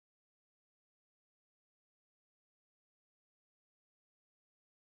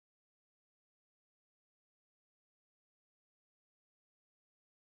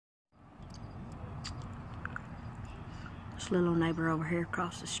this little neighbor over here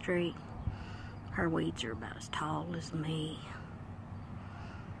across the street. Her weeds are about as tall as me.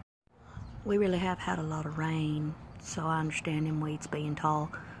 We really have had a lot of rain, so I understand them weeds being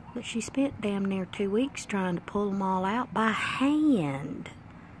tall. But she spent damn near 2 weeks trying to pull them all out by hand.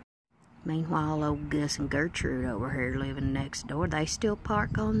 Meanwhile, old Gus and Gertrude over here living next door, they still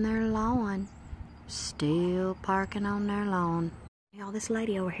park on their lawn. Still parking on their lawn. Y'all, this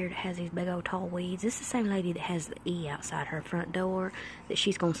lady over here that has these big old tall weeds, this is the same lady that has the E outside her front door that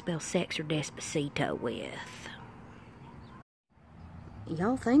she's gonna spell sex or despacito with.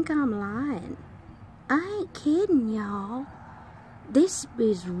 Y'all think I'm lying. I ain't kidding, y'all. This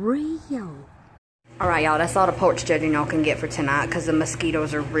is real. Alright, y'all, that's all the porch judging y'all can get for tonight because the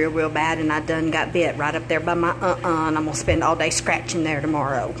mosquitoes are real bad and I done got bit right up there by my and I'm gonna spend all day scratching there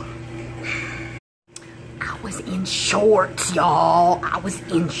tomorrow. I was in shorts, y'all. I was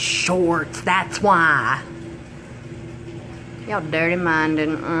in shorts. That's why. Y'all dirty minded.